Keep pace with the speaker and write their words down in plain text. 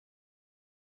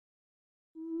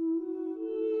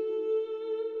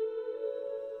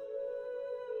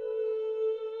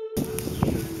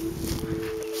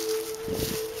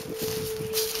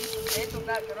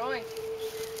not growing.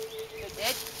 You're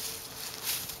dead.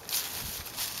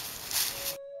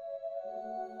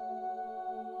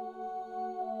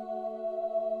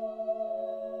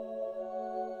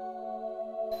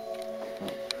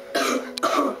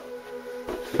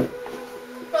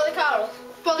 Brother Carl.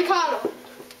 Brother Carl.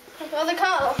 Brother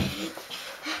Carl.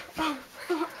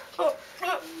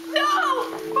 No!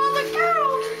 Brother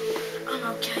Carl! I'm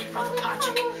okay, Brother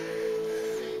Patrick.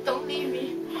 Don't leave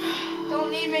me. Don't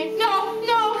leave me. No,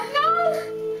 no, no,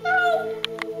 no,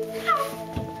 no.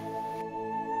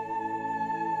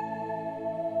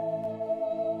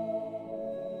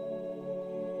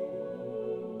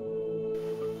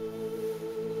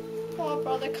 Poor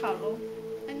Brother Carl,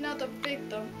 another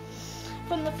victim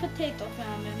from the potato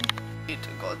famine. You need to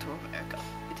go to America.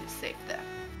 It is safe there.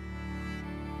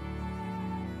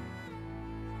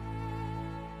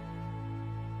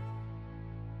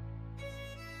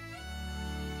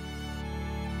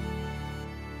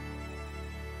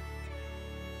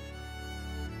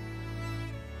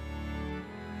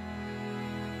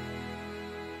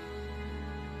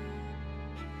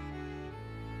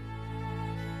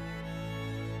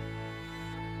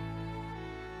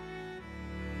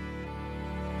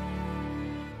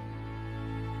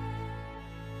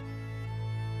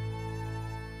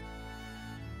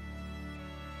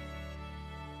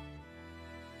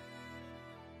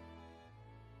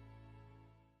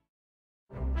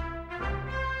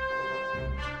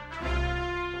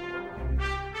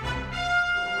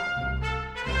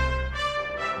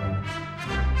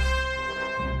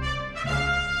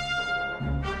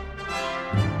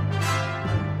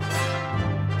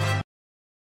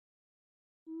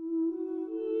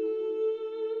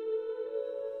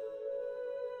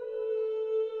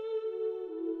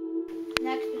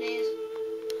 Next, please.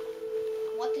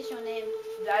 What is your name?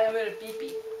 Vladimir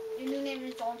Beepy. Your new name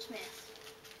is John Smith.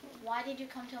 Why did you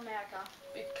come to America?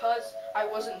 Because I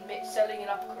wasn't selling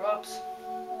enough crops.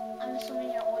 I'm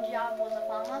assuming your old job was a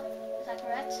farmer. Is that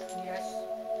correct? Yes.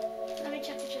 Let me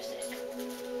check if you're sick.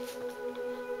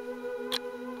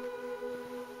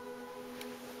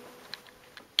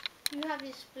 You have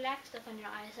this black stuff on your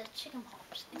eyes, that's chicken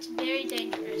pox. It's very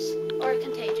dangerous, or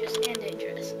contagious and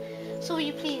dangerous. So will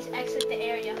you please exit the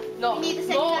area? No. We need to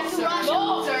send No, you back to sir. Russia.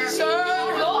 No, sir. Sir.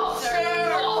 No, sir.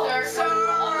 No, sir.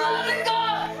 America!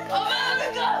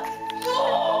 America! No!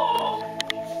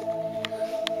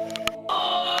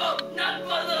 Oh, not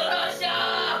Mother Russia!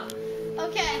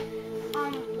 Okay.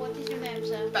 What is your name,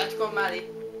 sir? Patrick O'Malley.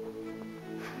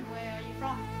 Where are you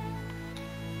from?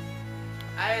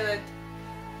 Ireland.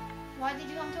 Why did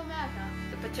you come to America?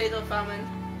 The potato famine.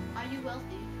 Are you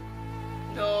wealthy?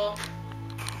 No.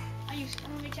 Are you?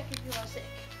 Let me check if you are sick.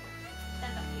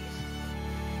 Stand up, please.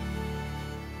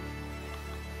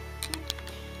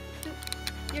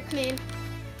 You're clean.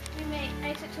 You may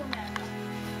exit to America.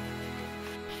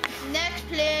 Next,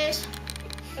 please.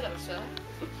 Hello, sir.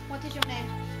 What is your name?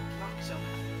 Mark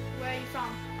Zoma. Where are you from?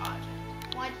 Ireland.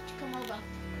 Why did you come over?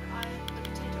 The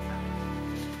potato famine.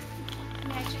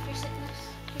 May I check your sickness?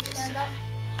 Please stand up.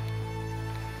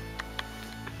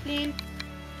 Clean.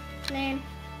 Clean.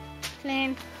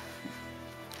 Clean.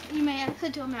 You may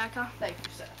exit to America. Thank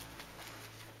you, sir.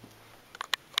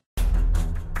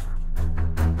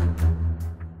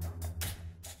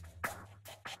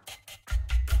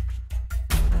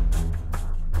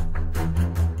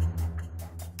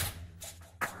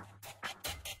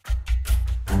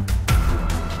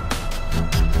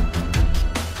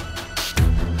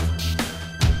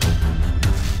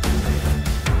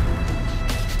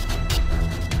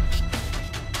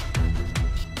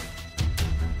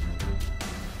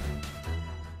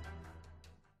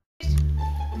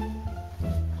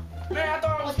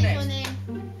 What is your name?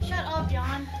 Shut up,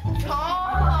 John.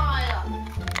 John!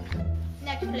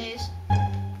 Next, please.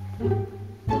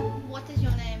 What is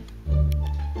your name?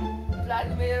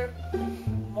 Vladimir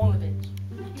Molovich.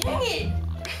 Dang it!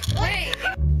 Wait!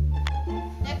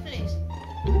 Next, please.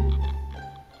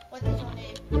 What is your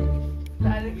name?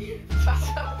 Vladimir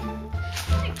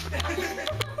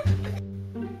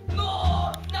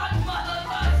No! Not Mother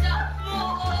Russia! No!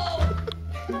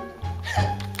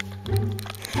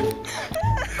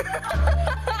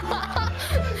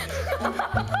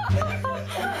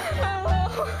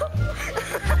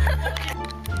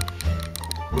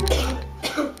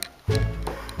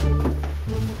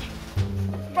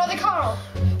 Brother Carl!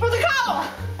 Brother Carl!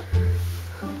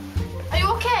 Are you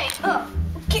okay?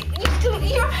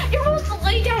 You're supposed to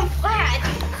lay down flat.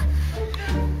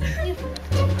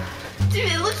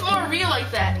 Dude, it looks more real like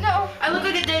that. No. I look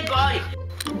like a dead body.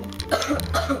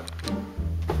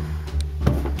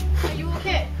 Are you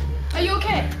okay? Are you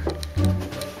okay?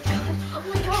 Oh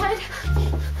my God.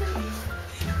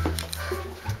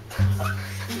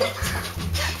 God.